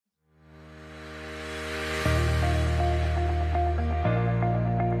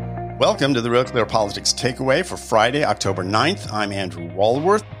Welcome to the Real Clear Politics Takeaway for Friday, October 9th. I'm Andrew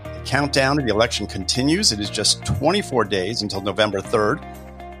Walworth. The countdown to the election continues. It is just 24 days until November 3rd.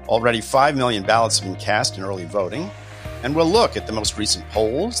 Already 5 million ballots have been cast in early voting. And we'll look at the most recent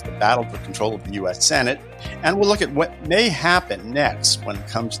polls, the battle for control of the U.S. Senate, and we'll look at what may happen next when it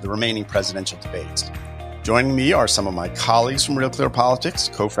comes to the remaining presidential debates. Joining me are some of my colleagues from Real Clear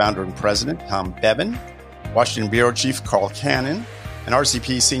Politics, co-founder and president Tom Bevan, Washington Bureau Chief Carl Cannon, and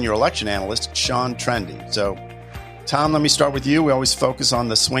RCP Senior Election Analyst Sean Trende. So, Tom, let me start with you. We always focus on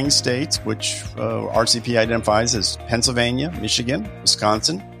the swing states, which RCP identifies as Pennsylvania, Michigan,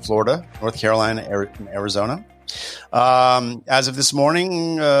 Wisconsin, Florida, North Carolina, and Arizona. As of this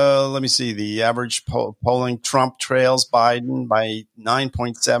morning, let me see, the average polling, Trump trails Biden by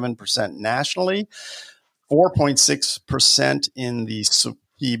 9.7% nationally, 4.6% in the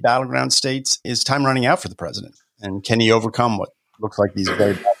key battleground states. Is time running out for the president? And can he overcome what looks like these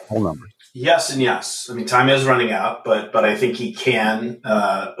very bad poll numbers? Yes and yes. I mean, time is running out, but I think he can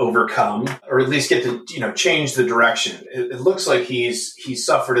overcome, or at least get to change the direction. It looks like he's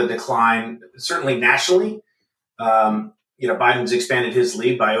suffered a decline, certainly nationally. Biden's expanded his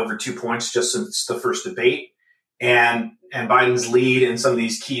lead by over 2 points just since the first debate, and Biden's lead in some of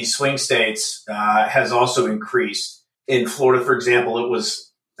these key swing states has also increased. In Florida, for example, it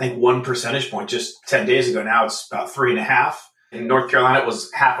was, I think, 1 percentage point just 10 days ago. Now it's about 3.5. In North Carolina, it was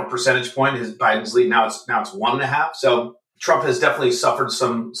 0.5 percentage point. His Biden's lead now it's 1.5. So Trump has definitely suffered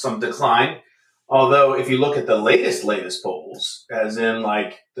some decline. Although if you look at the latest polls, as in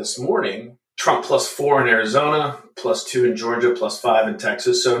like this morning, Trump +4 in Arizona, +2 in Georgia, +5 in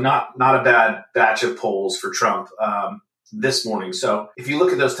Texas. So not a bad batch of polls for Trump this morning. So if you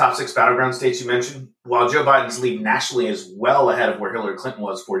look at those top 6 battleground states you mentioned, while Joe Biden's lead nationally is well ahead of where Hillary Clinton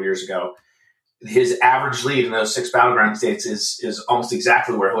was 4 years ago, his average lead in those 6 battleground states is almost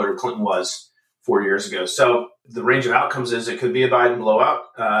exactly where Hillary Clinton was 4 years ago. So the range of outcomes is it could be a Biden blowout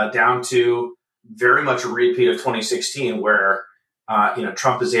down to very much a repeat of 2016, where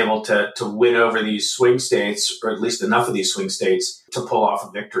Trump is able to win over these swing states, or at least enough of these swing states to pull off a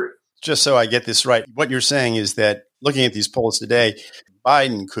victory. Just so I get this right, what you're saying is that looking at these polls today,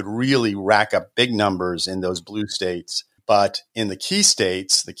 Biden could really rack up big numbers in those blue states. But in the key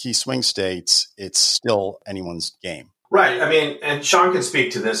states, the key swing states, it's still anyone's game. Right. I mean, and Sean can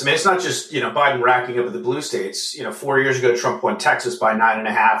speak to this. I mean, it's not just, Biden racking up with the blue states. 4 years ago, Trump won Texas by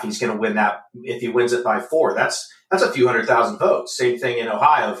 9.5. He's going to win that if he wins it by 4. That's a few 100,000 votes. Same thing in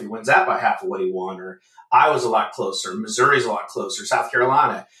Ohio. If he wins that by half of what he won, or Iowa's a lot closer. Missouri's a lot closer. South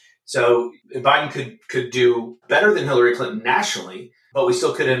Carolina. So Biden could do better than Hillary Clinton nationally, but we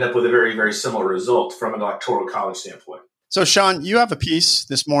still could end up with a very, very similar result from an electoral college standpoint. So, Sean, you have a piece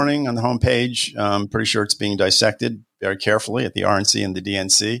this morning on the homepage. I'm pretty sure it's being dissected very carefully at the RNC and the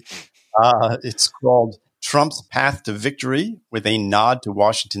DNC. It's called Trump's Path to Victory with a Nod to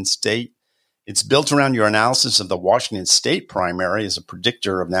Washington State. It's built around your analysis of the Washington State primary as a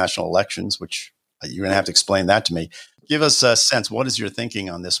predictor of national elections, which you're going to have to explain that to me. Give us a sense. What is your thinking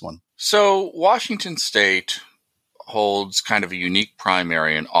on this one? So Washington State holds kind of a unique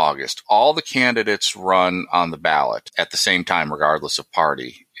primary in August. All the candidates run on the ballot at the same time, regardless of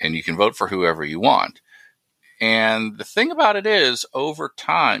party, and you can vote for whoever you want. And the thing about it is, over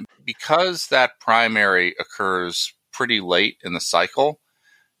time, because that primary occurs pretty late in the cycle,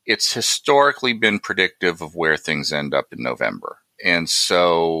 it's historically been predictive of where things end up in November. And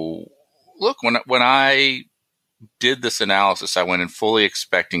so, look, when I did this analysis, I went in fully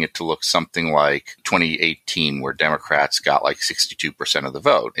expecting it to look something like 2018, where Democrats got like 62% of the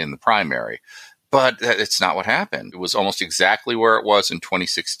vote in the primary. But it's not what happened. It was almost exactly where it was in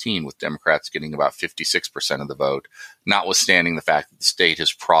 2016, with Democrats getting about 56% of the vote, notwithstanding the fact that the state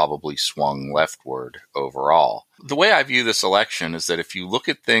has probably swung leftward overall. The way I view this election is that if you look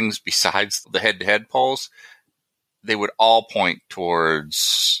at things besides the head-to-head polls, they would all point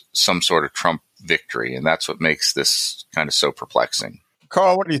towards some sort of Trump victory, and that's what makes this kind of so perplexing.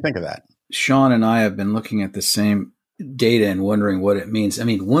 Carl, what do you think of that? Sean and I have been looking at the same data and wondering what it means. I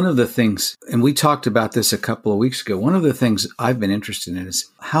mean, one of the things, and we talked about this a couple of weeks ago, one of the things I've been interested in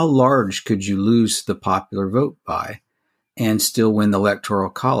is how large could you lose the popular vote by and still win the Electoral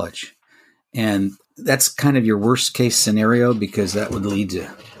College? And that's kind of your worst case scenario, because that would lead to,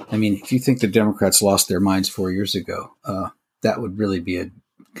 I mean, if you think the Democrats lost their minds 4 years ago, that would really be a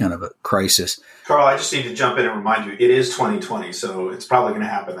kind of a crisis. Carl, I just need to jump in and remind you, it is 2020, so it's probably going to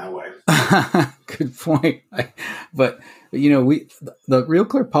happen that way. Good point. But the Real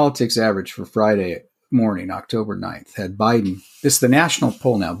Clear Politics average for Friday morning, October 9th, had Biden, this is the national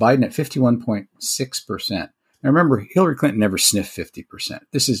poll now, Biden at 51.6%, Now remember, Hillary Clinton never sniffed 50%.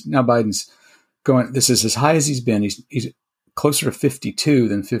 This is now Biden's going. This is as high as he's been. He's closer to 52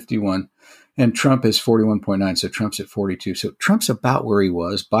 than 51, and Trump is 41.9. So Trump's at 42. So Trump's about where he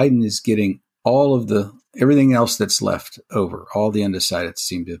was. Biden is getting all of everything else that's left over. All the undecided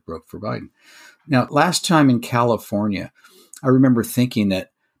seem to have broke for Biden. Now, last time in California, I remember thinking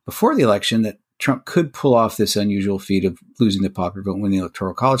that before the election that Trump could pull off this unusual feat of losing the popular vote and win the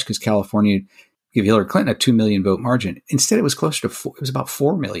Electoral College because California gave Hillary Clinton a 2 million vote margin. Instead, it was closer to it was about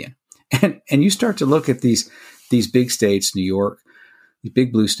 4 million. And you start to look at these big states, New York, these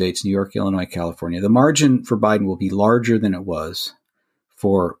big blue states, New York, Illinois, California. The margin for Biden will be larger than it was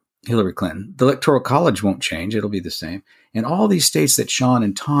for Hillary Clinton. The Electoral College won't change. It'll be the same. And all these states that Sean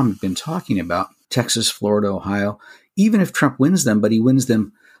and Tom have been talking about, Texas, Florida, Ohio, even if Trump wins them, but he wins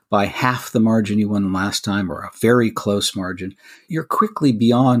them by half the margin he won last time or a very close margin, you're quickly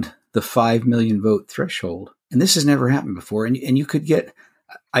beyond the 5 million vote threshold. And this has never happened before. And you could get,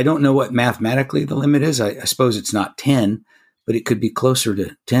 I don't know what mathematically the limit is. I suppose it's not 10, but it could be closer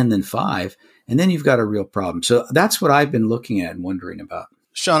to 10 than 5. And then you've got a real problem. So that's what I've been looking at and wondering about.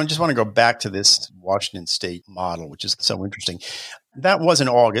 Sean, I just want to go back to this Washington state model, which is so interesting. That was in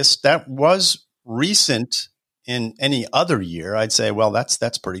August. That was recent. In any other year, I'd say, well, that's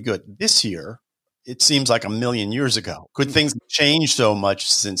pretty good. This year, it seems like a million years ago. Could things change so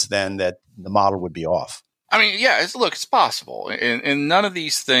much since then that the model would be off? I mean, yeah, it's possible. And none of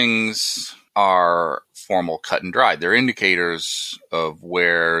these things are formal, cut and dried. They're indicators of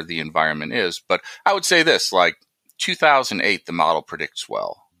where the environment is. But I would say this, like 2008, the model predicts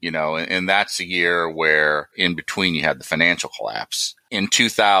well, and that's a year where in between you had the financial collapse. In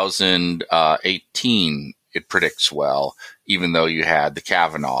 2018, it predicts well, even though you had the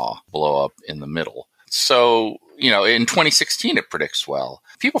Kavanaugh blow up in the middle. So, in 2016, it predicts well.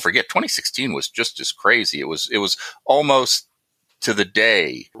 People forget 2016 was just as crazy. It was almost to the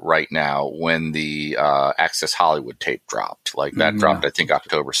day right now when the Access Hollywood tape dropped. Like that dropped, I think,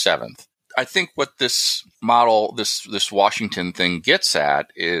 October 7th. I think what this model, this Washington thing gets at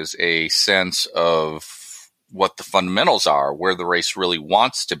is a sense of what the fundamentals are, where the race really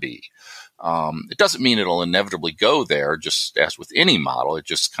wants to be. It doesn't mean it'll inevitably go there, just as with any model. It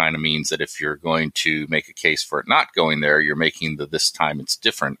just kind of means that if you're going to make a case for it not going there, you're making the this time it's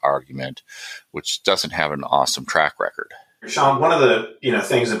different argument, which doesn't have an awesome track record. Sean, one of the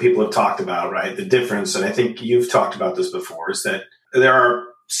things that people have talked about, right, the difference, and I think you've talked about this before, is that there are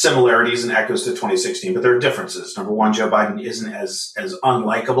similarities and echoes to 2016, but there are differences. Number one, Joe Biden isn't as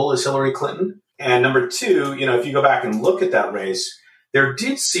unlikable as Hillary Clinton. And number two, if you go back and look at that race, there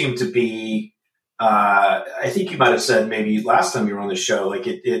did seem to be, I think you might have said maybe last time you were on the show, like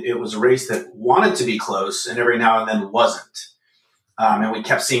it was a race that wanted to be close and every now and then wasn't. And we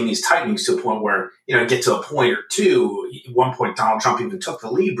kept seeing these tightenings to a point where, get to a point or two. At one point, Donald Trump even took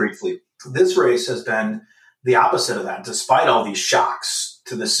the lead briefly. This race has been the opposite of that. Despite all these shocks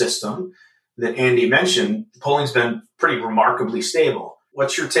to the system that Andy mentioned, the polling's been pretty remarkably stable.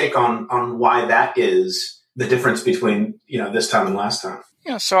 What's your take on why that is? The difference between, this time and last time?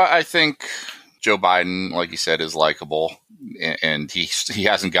 Yeah, so I think Joe Biden, like you said, is likable, and he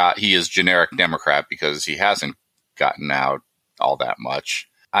is generic Democrat because he hasn't gotten out all that much.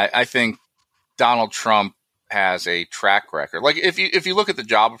 I think Donald Trump has a track record. Like if you look at the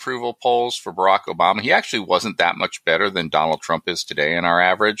job approval polls for Barack Obama, he actually wasn't that much better than Donald Trump is today in our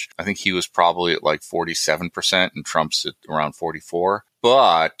average. I think he was probably at like 47% and Trump's at around 44%.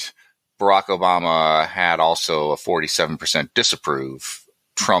 But Barack Obama had also a 47% disapprove.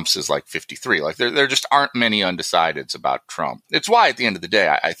 Trump's is like 53. Like there just aren't many undecideds about Trump. It's why at the end of the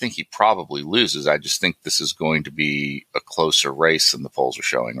day, I think he probably loses. I just think this is going to be a closer race than the polls are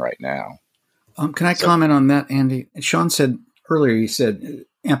showing right now. Can I comment on that, Andy? Sean said earlier, he said,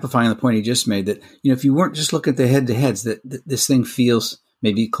 amplifying the point he just made, that if you weren't just looking at the head-to-heads, that this thing feels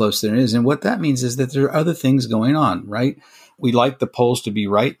maybe closer than it is. And what that means is that there are other things going on, right? We like the polls to be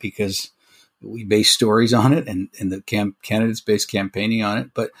right because we base stories on it and the candidates base campaigning on it.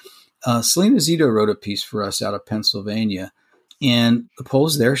 But Selena Zito wrote a piece for us out of Pennsylvania, and the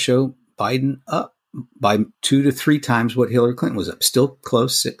polls there show Biden up by 2 to 3 times what Hillary Clinton was up. Still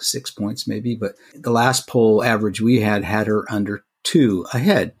close, six points maybe, but the last poll average we had her under 2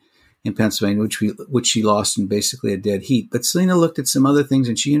 ahead in Pennsylvania, which she lost in basically a dead heat. But Selena looked at some other things,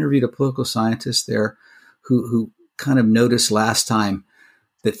 and she interviewed a political scientist there who kind of noticed last time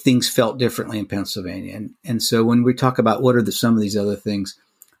that things felt differently in Pennsylvania. And so when we talk about what are some of these other things,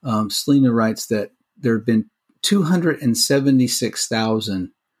 Selena writes that there have been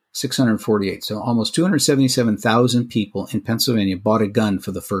 276,648, so almost 277,000 people in Pennsylvania bought a gun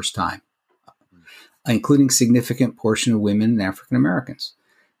for the first time. including significant portion of women and African Americans.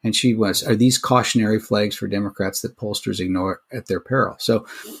 And she was, are these cautionary flags for Democrats that pollsters ignore at their peril? So,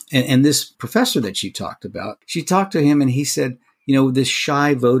 and this professor that she talked to him and he said, this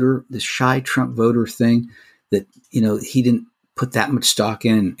shy Trump voter thing that, he didn't put that much stock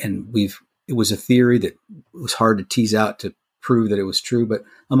in. And it was a theory that was hard to tease out to prove that it was true. But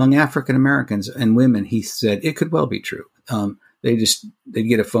among African Americans and women, he said it could well be true. They'd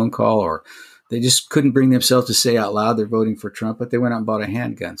get a phone call or they just couldn't bring themselves to say out loud they're voting for Trump, but they went out and bought a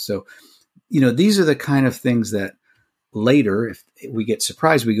handgun. So, these are the kind of things that later, if we get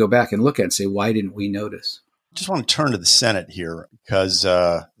surprised, we go back and look at and say, why didn't we notice? Just want to turn to the Senate here because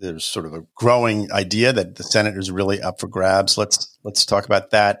there's sort of a growing idea that the Senate is really up for grabs. Let's talk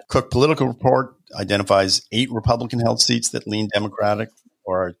about that. Cook Political Report identifies 8 Republican-held seats that lean Democratic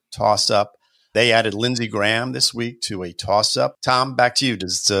or a toss-up. They added Lindsey Graham this week to a toss-up. Tom, back to you.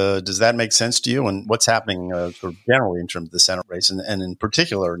 Does that make sense to you? And what's happening sort of generally in terms of the Senate race and in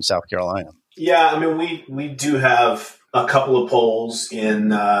particular in South Carolina? Yeah, I mean, we do have a couple of polls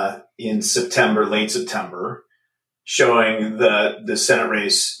in September, late September, showing the Senate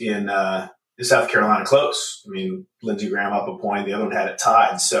race in South Carolina close. I mean, Lindsey Graham up a point, the other one had it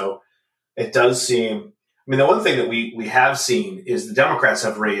tied. So it does seem. I mean, the one thing that we have seen is the Democrats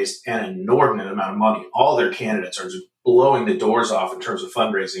have raised an inordinate amount of money. All their candidates are just blowing the doors off in terms of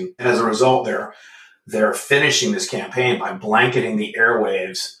fundraising. And as a result, they're finishing this campaign by blanketing the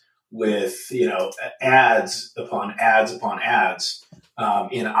airwaves with, ads upon ads upon ads.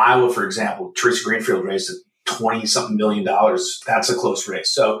 In Iowa, for example, Teresa Greenfield raised $20-something million. That's a close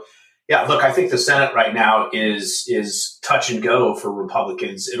race. So, yeah, look, I think the Senate right now is touch and go for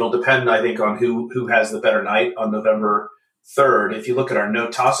Republicans. It'll depend, I think, on who has the better night on November 3rd. If you look at our no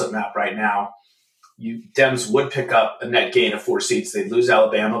toss-up map right now, Dems would pick up a net gain of 4 seats. They'd lose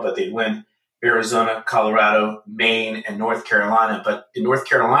Alabama, but they'd win Arizona, Colorado, Maine, and North Carolina. But in North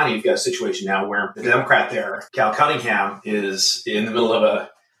Carolina, you've got a situation now where the Democrat there, Cal Cunningham, is in the middle of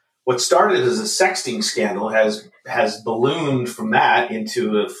what started as a sexting scandal has ballooned from that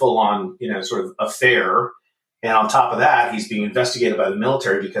into a full-on, sort of affair. And on top of that, he's being investigated by the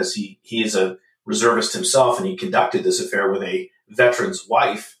military because he is a reservist himself, and he conducted this affair with a veteran's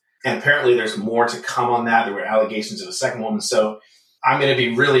wife. And apparently there's more to come on that. There were allegations of a second woman. So I'm going to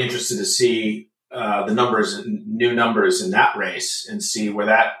be really interested to see new numbers in that race and see where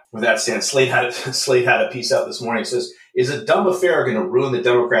that stands. Slate had a piece out this morning. It says, is a dumb affair going to ruin the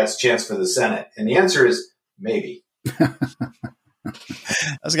Democrats' chance for the Senate? And the answer is maybe. I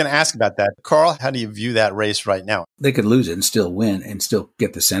was going to ask about that. Carl, how do you view that race right now? They could lose it and still win and still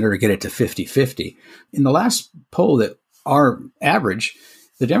get the Senate or get it to 50-50. In the last poll that our average,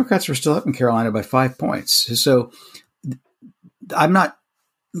 the Democrats were still up in Carolina by 5 points. So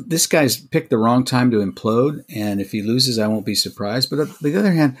this guy's picked the wrong time to implode. And if he loses, I won't be surprised. But on the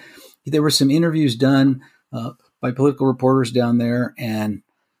other hand, there were some interviews done by political reporters down there. And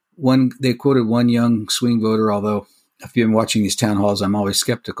they quoted one young swing voter, although if you've been watching these town halls, I'm always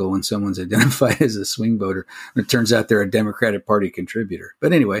skeptical when someone's identified as a swing voter. And it turns out they're a Democratic Party contributor.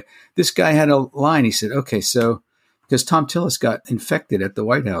 But anyway, this guy had a line. He said, okay, so because Tom Tillis got infected at the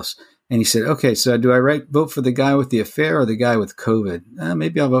White House. And he said, okay, so do I vote for the guy with the affair or the guy with COVID?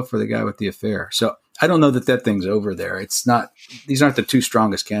 Maybe I'll vote for the guy with the affair. So I don't know that thing's over there. It's not, these aren't the 2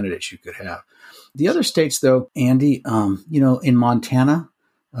 strongest candidates you could have. The other states, though, Andy, in Montana,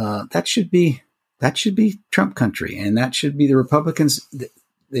 that should be Trump country, and that should be the Republicans.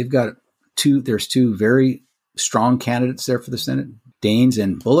 They've got there's 2 very strong candidates there for the Senate, Daines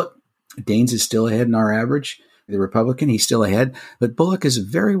and Bullock. Daines is still ahead in our average. The Republican, he's still ahead, but Bullock is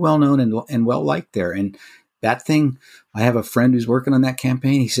very well known and well liked there. And that thing, I have a friend who's working on that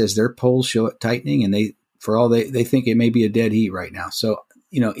campaign. He says their polls show it tightening, and they think it may be a dead heat right now. So,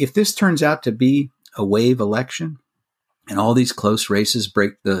 if this turns out to be a wave election and all these close races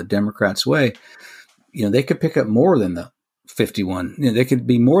break the Democrats' way, they could pick up more than the 51. They could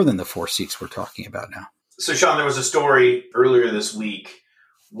be more than the 4 seats we're talking about now. So, Sean, there was a story earlier this week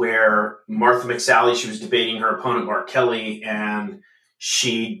where Martha McSally, she was debating her opponent, Mark Kelly, and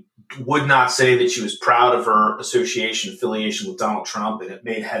she would not say that she was proud of her affiliation with Donald Trump, and it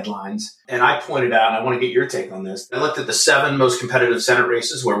made headlines. And I pointed out, and I want to get your take on this, I looked at the 7 most competitive Senate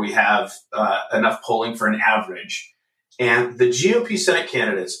races where we have enough polling for an average. And the GOP Senate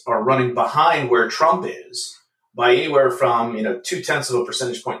candidates are running behind where Trump is by anywhere from 0.2 of a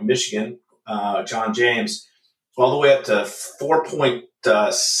percentage point in Michigan, John James, all the way up to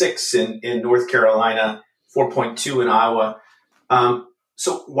 4.6 in North Carolina, 4.2 in Iowa.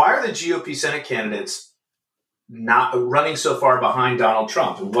 So why are the GOP Senate candidates not running so far behind Donald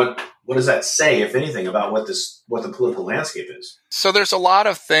Trump? And what what does that say, if anything, about what the political landscape is? So there's a lot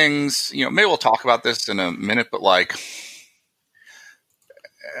of things, maybe we'll talk about this in a minute, but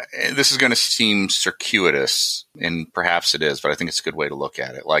this is going to seem circuitous, and perhaps it is, but I think it's a good way to look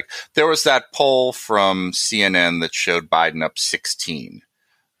at it. There was that poll from CNN that showed Biden up 16.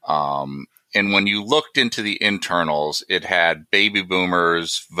 And when you looked into the internals, it had baby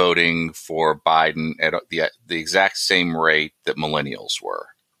boomers voting for Biden at the exact same rate that millennials were,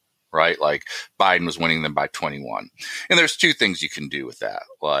 right? Biden was winning them by 21. And there's two things you can do with that.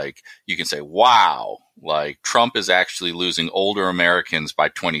 You can say, wow, Trump is actually losing older Americans by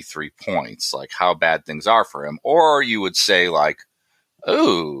 23 points, how bad things are for him. Or you would say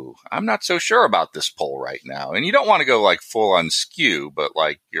oh, I'm not so sure about this poll right now. And you don't want to go full on skew, but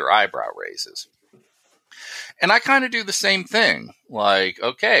your eyebrow raises. And I kind of do the same thing.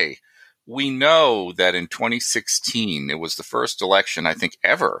 Okay, we know that in 2016, it was the first election, I think,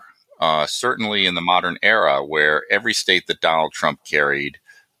 ever, certainly in the modern era, where every state that Donald Trump carried,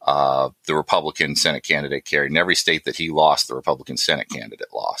 the Republican Senate candidate carried, and every state that he lost, the Republican Senate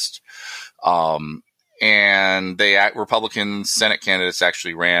candidate lost. And Republican Senate candidates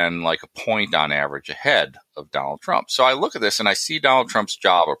actually ran a point on average ahead of Donald Trump. So I look at this and I see Donald Trump's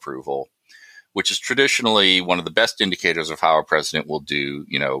job approval, which is traditionally one of the best indicators of how a president will do.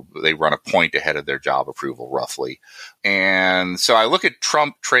 They run a point ahead of their job approval roughly. And so I look at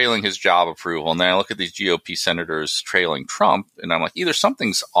Trump trailing his job approval, and then I look at these GOP senators trailing Trump, and I'm either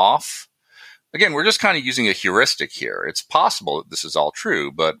something's off. Again, we're just kind of using a heuristic here. It's possible that this is all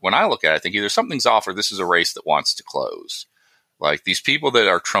true, but when I look at it, I think either something's off or this is a race that wants to close. These people that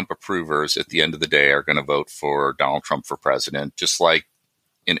are Trump approvers at the end of the day are going to vote for Donald Trump for president, just like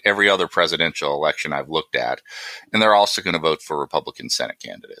in every other presidential election I've looked at. And they're also going to vote for Republican Senate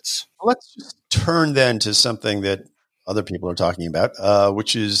candidates. Let's just turn then to something that other people are talking about,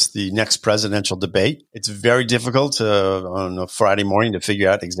 which is the next presidential debate. It's very difficult on a Friday morning to figure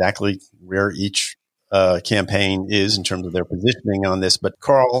out exactly where each campaign is in terms of their positioning on this. But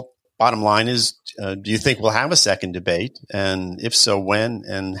Carl, bottom line is, do you think we'll have a second debate? And if so, when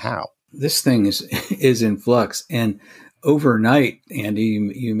and how? This thing is in flux. And overnight,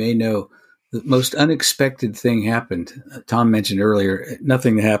 Andy, you may know, the most unexpected thing happened. Tom mentioned earlier,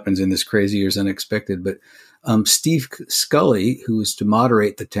 nothing that happens in this crazy year is unexpected, but Steve Scully, who was to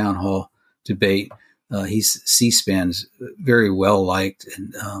moderate the town hall debate, he's C-SPAN's very well liked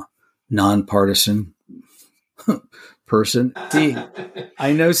and nonpartisan person.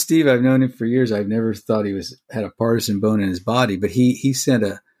 I know Steve. I've known him for years. I've never thought he had a partisan bone in his body. But he sent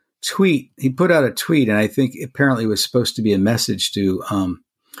a tweet. He put out a tweet, and I think apparently it was supposed to be a message to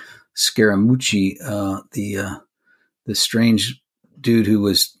Scaramucci, the strange dude who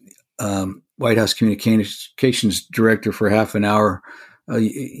was White House communications director for half an hour a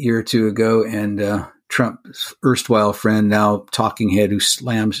year or two ago, and Trump's erstwhile friend, now talking head, who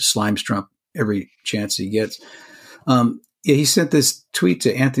slimes Trump every chance he gets. He sent this tweet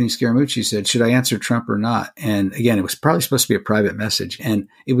to Anthony Scaramucci, said, "Should I answer Trump or not?" And again, it was probably supposed to be a private message, and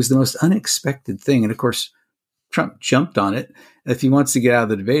it was the most unexpected thing. And of course, Trump jumped on it. If he wants to get out of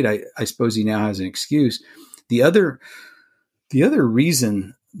the debate, I suppose he now has an excuse. The other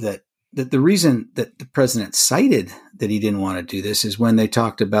reason that the reason that the president cited that he didn't want to do this is when they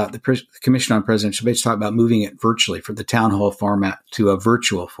talked about the Commission on Presidential Debates, talked about moving it virtually from the town hall format to a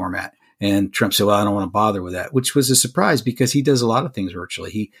virtual format. And Trump said, "Well, I don't want to bother with that," which was a surprise because he does a lot of things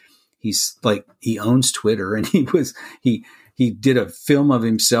virtually. He owns Twitter, and he did a film of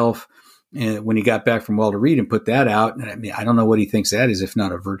himself when he got back from Walter Reed and put that out. And I mean, I don't know what he thinks that is, if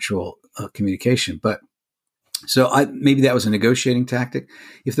not a virtual communication, but. So maybe that was a negotiating tactic.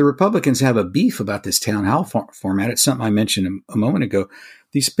 If the Republicans have a beef about this town hall format, it's something I mentioned a moment ago.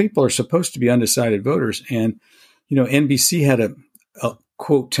 These people are supposed to be undecided voters. And, NBC had a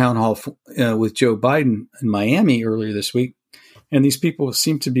quote town hall with Joe Biden in Miami earlier this week. And these people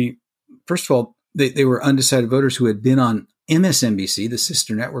seem to be, first of all, they were undecided voters who had been on MSNBC, the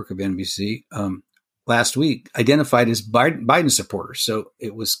sister network of NBC, last week, identified as Biden supporters. So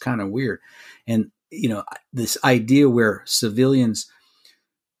it was kind of weird. And this idea where civilians,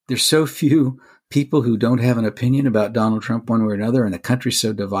 there's so few people who don't have an opinion about Donald Trump one way or another, and the country's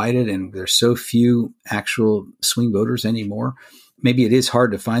so divided, and there's so few actual swing voters anymore. Maybe it is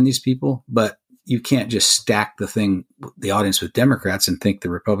hard to find these people, but you can't just stack the audience with Democrats and think the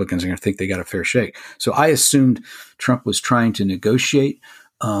Republicans are going to think they got a fair shake. So I assumed Trump was trying to negotiate,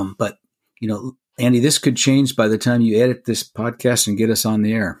 but Andy, this could change by the time you edit this podcast and get us on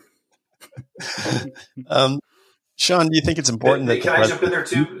the air. Sean, do you think it's important that can I jump in there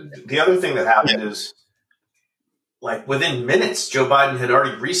too? The other thing that happened is like within minutes, Joe Biden had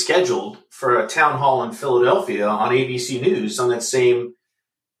already rescheduled for a town hall in Philadelphia on ABC News on that same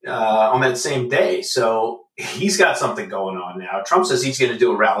day. So he's got something going on now. Trump says he's going to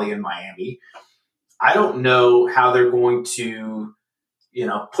do a rally in Miami. I don't know how they're going to,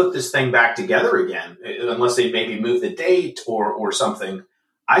 put this thing back together again, unless they maybe move the date or something.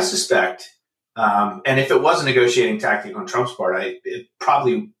 I suspect, and if it was a negotiating tactic on Trump's part, it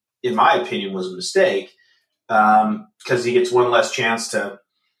probably, in my opinion, was a mistake, because he gets one less chance to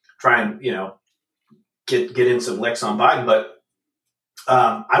try and, get in some licks on Biden. But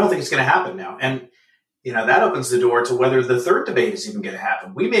I don't think it's going to happen now. And, that opens the door to whether the third debate is even going to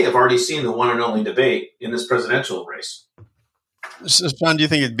happen. We may have already seen the one and only debate in this presidential race. So, John, do you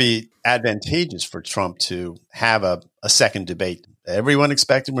think it'd be advantageous for Trump to have a second debate? Everyone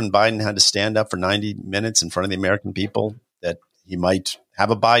expected when Biden had to stand up for 90 minutes in front of the American people that he might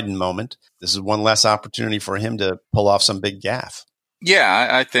have a Biden moment. This is one less opportunity for him to pull off some big gaffe. Yeah,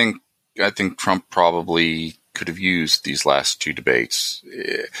 I think Trump probably could have used these last two debates.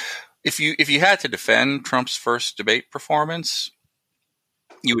 If you had to defend Trump's first debate performance,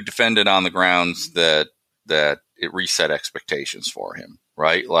 you would defend it on the grounds that it reset expectations for him,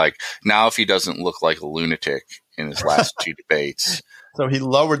 right? Like now, if he doesn't look like a lunatic in his last two debates, so he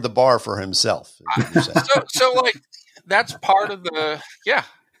lowered the bar for himself. So like that's part of the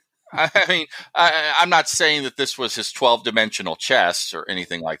I mean, I'm not saying that this was his 12-dimensional chess or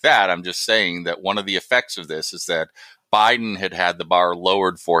anything like that. I'm just saying that one of the effects of this is that Biden had the bar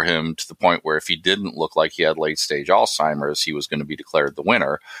lowered for him to the point where if he didn't look like he had late-stage Alzheimer's, he was going to be declared the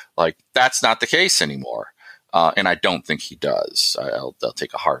winner. Like, that's not the case anymore. And I don't think he does. I'll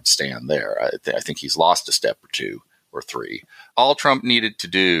take a hard stand there. I think he's lost a step or two or three. All Trump needed to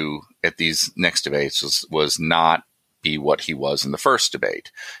do at these next debates was not be what he was in the first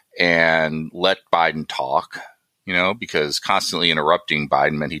debate and let Biden talk, because constantly interrupting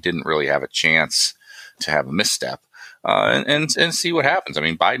Biden meant he didn't really have a chance to have a misstep. And see what happens. I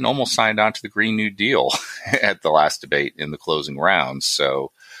mean, Biden almost signed on to the Green New Deal at the last debate in the closing rounds.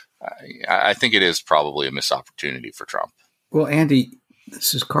 So I think it is probably a missed opportunity for Trump. Well, Andy,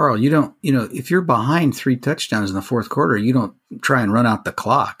 this is Carl. You don't, if you're behind 3 touchdowns in the fourth quarter, you don't try and run out the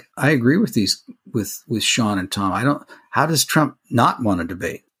clock. I agree with with Sean and Tom. How does Trump not want to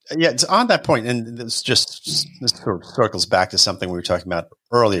debate? Yeah, it's on that point, and this sort of circles back to something we were talking about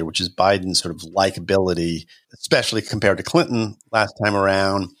earlier, which is Biden's sort of likability, especially compared to Clinton last time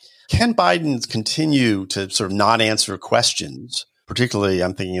around. Can Biden continue to sort of not answer questions, particularly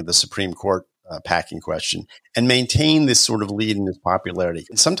I'm thinking of the Supreme Court packing question, and maintain this sort of lead in his popularity?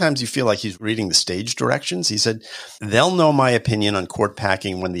 And sometimes you feel like he's reading the stage directions. He said, "They'll know my opinion on court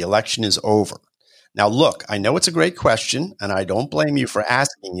packing when the election is over. Now, look, I know it's a great question, and I don't blame you for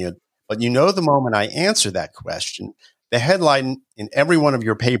asking it, but the moment I answer that question, the headline in every one of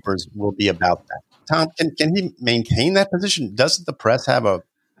your papers will be about that." Tom, can he maintain that position? Doesn't the press have a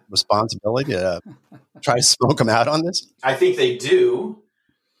responsibility to try to smoke him out on this? I think they do.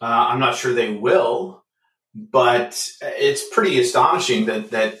 I'm not sure they will, but it's pretty astonishing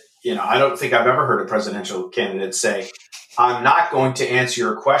that I don't think I've ever heard a presidential candidate say, "I'm not going to answer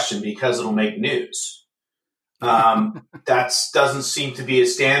your question because it'll make news." That doesn't seem to be a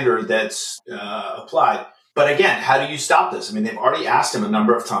standard that's applied. But again, how do you stop this? I mean, they've already asked him a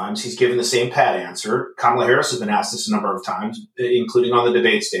number of times. He's given the same pat answer. Kamala Harris has been asked this a number of times, including on the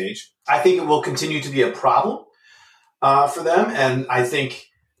debate stage. I think it will continue to be a problem for them. And I think,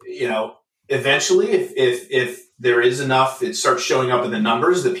 eventually, if there is enough, it starts showing up in the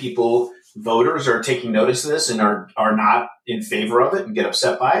numbers that voters are taking notice of this and are not in favor of it and get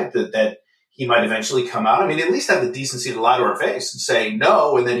upset by it, that he might eventually come out. I mean, at least have the decency to lie to our face and say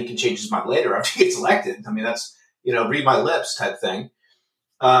no, and then he can change his mind later after he gets elected. I mean, that's, read my lips type thing.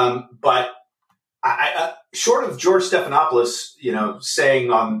 But I short of George Stephanopoulos, saying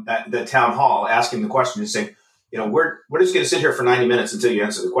on the town hall, asking the question and saying, we're just going to sit here for 90 minutes until you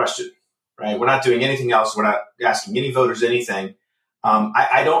answer the question, right? We're not doing anything else. We're not asking any voters anything.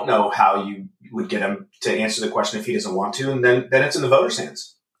 I don't know how you would get him to answer the question if he doesn't want to, and then it's in the voters'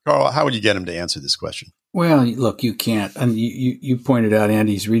 hands. Carl, how would you get him to answer this question? Well, look, you can't. And you pointed out,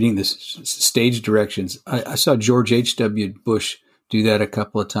 Andy's reading the stage directions. I saw George H.W. Bush do that a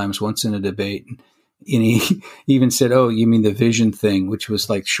couple of times, once in a debate. And he even said, "Oh, you mean the vision thing," which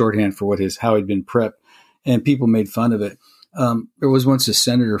was like shorthand for how he'd been prepped. And people made fun of it. There was once a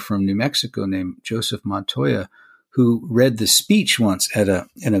senator from New Mexico named Joseph Montoya who read the speech once at an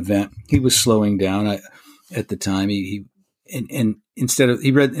event. He was slowing down at the time. And instead of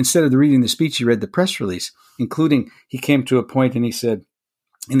reading the speech, he read the press release, including he came to a point and he said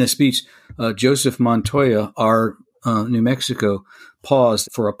in the speech, Joseph Montoya, our New Mexico paused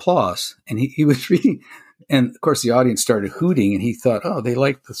for applause, and he was reading. And of course, the audience started hooting, and he thought, oh, they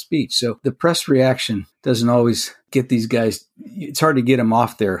liked the speech. So the press reaction doesn't always get these guys. It's hard to get them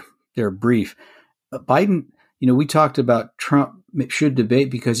off their brief. Biden, we talked about Trump should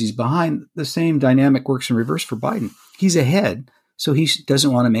debate because he's behind. The same dynamic works in reverse for Biden. He's ahead, so he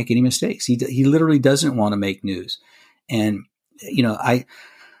doesn't want to make any mistakes. He literally doesn't want to make news. And,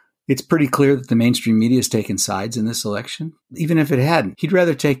 it's pretty clear that the mainstream media has taken sides in this election. Even if it hadn't, he'd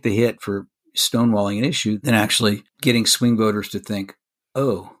rather take the hit for stonewalling an issue than actually getting swing voters to think,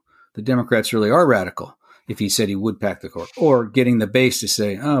 oh, the Democrats really are radical if he said he would pack the court, or getting the base to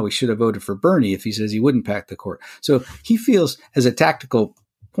say, oh, we should have voted for Bernie if he says he wouldn't pack the court. So he feels, as a tactical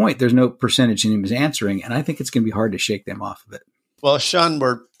point, there's no percentage in him as answering, and I think it's going to be hard to shake them off of it. Well, Sean,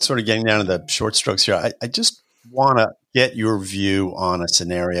 we're sort of getting down to the short strokes here. I just want to get your view on a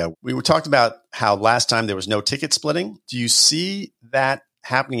scenario. We were talking about how last time there was no ticket splitting. Do you see that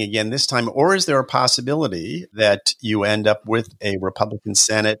happening again this time, or is there a possibility that you end up with a Republican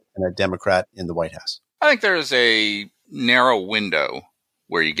Senate and a Democrat in the White House? I think there's a narrow window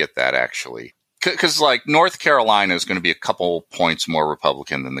where you get that, actually. Because like North Carolina is going to be a couple points more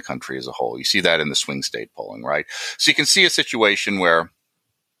Republican than the country as a whole. You see that in the swing state polling, right? So you can see a situation where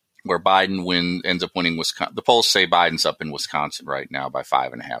Biden ends up winning Wisconsin. The polls say Biden's up in Wisconsin right now by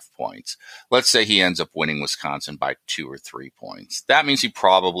 5.5 points. Let's say he ends up winning Wisconsin by 2 or 3 points. That means he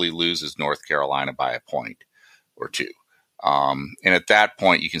probably loses North Carolina by a point or two. And at that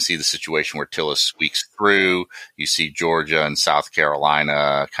point, you can see the situation where Tillis squeaks through. You see Georgia and South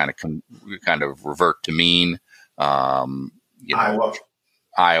Carolina kind of revert to mean. Iowa,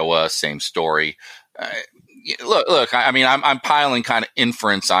 same story. Look. I mean, I'm piling kind of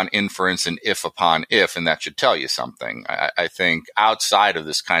inference on inference and if upon if, and that should tell you something. I think outside of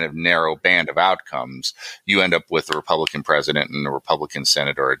this kind of narrow band of outcomes, you end up with a Republican president and a Republican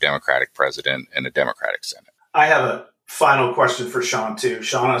Senate, or a Democratic president and a Democratic Senate. I have a final question for Sean, too.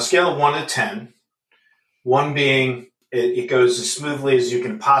 Sean, on a scale of 1 to 10, 1 being it goes as smoothly as you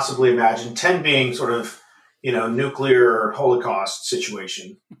can possibly imagine, 10 being sort of, nuclear Holocaust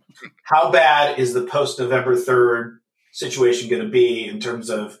situation. How bad is the post-November 3rd situation going to be in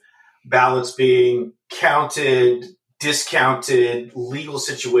terms of ballots being counted, discounted, legal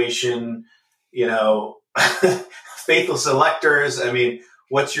situation, faithless electors? I mean,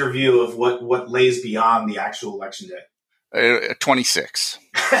 what's your view of what lays beyond the actual election day? 26.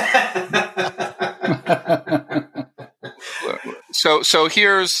 So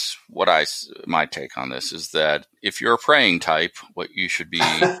here's what my take on this is that if you're a praying type, what you should be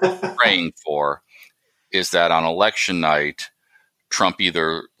praying for is that on election night, Trump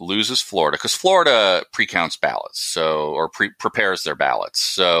either loses Florida, because Florida pre-counts ballots, or prepares their ballots.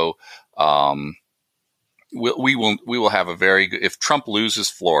 So we will have a very good. If Trump loses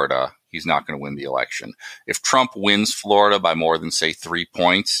Florida, he's not going to win the election. If Trump wins Florida by more than, say, 3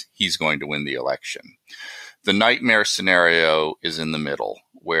 points, he's going to win the election. The nightmare scenario is in the middle,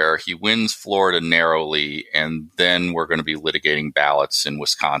 where he wins Florida narrowly, and then we're going to be litigating ballots in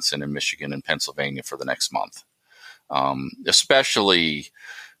Wisconsin and Michigan and Pennsylvania for the next month. Especially,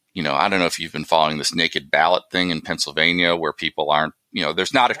 I don't know if you've been following this naked ballot thing in Pennsylvania, where people aren't,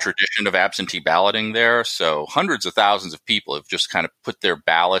 there's not a tradition of absentee balloting there. So hundreds of thousands of people have just kind of put their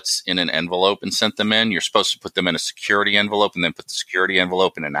ballots in an envelope and sent them in. You're supposed to put them in a security envelope and then put the security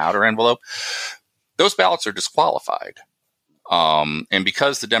envelope in an outer envelope. Those ballots are disqualified. And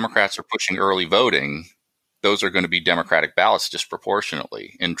because the Democrats are pushing early voting, those are going to be Democratic ballots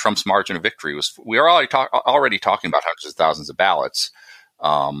disproportionately. And Trump's margin of victory we are already talking about hundreds of thousands of ballots.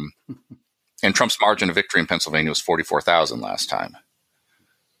 And Trump's margin of victory in Pennsylvania was 44,000 last time.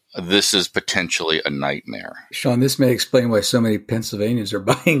 This is potentially a nightmare. Sean, this may explain why so many Pennsylvanians are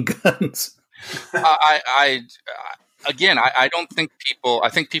buying guns. I don't think I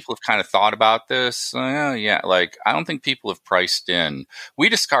think people have kind of thought about this. I don't think people have priced in. We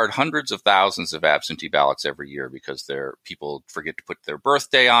discard hundreds of thousands of absentee ballots every year because people forget to put their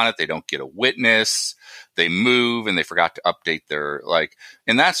birthday on it. They don't get a witness. They move and they forgot to update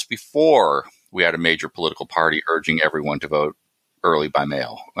and that's before we had a major political party urging everyone to vote early by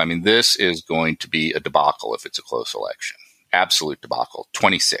mail. I mean, this is going to be a debacle if it's a close election. Absolute debacle.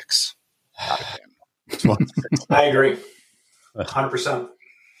 26 out of 10. I agree, 100%.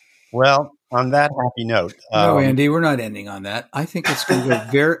 Well, on that happy note, no, Andy, we're not ending on that. I think it's going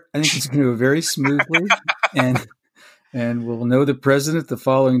to go very smoothly, and we'll know the president the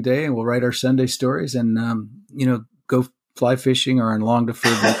following day, and we'll write our Sunday stories, and go fly fishing or on long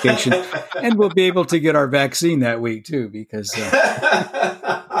deferred vacation, and we'll be able to get our vaccine that week too, because.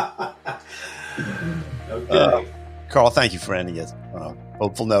 Okay. Carl, thank you for ending it on a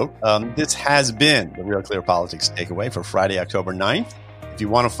hopeful note. This has been the Real Clear Politics Takeaway for Friday, October 9th. If you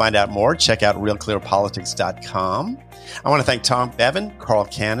want to find out more, check out realclearpolitics.com. I want to thank Tom Bevan, Carl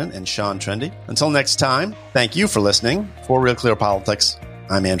Cannon, and Sean Trendy. Until next time, thank you for listening. For Real Clear Politics,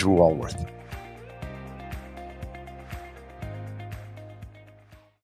 I'm Andrew Walworth.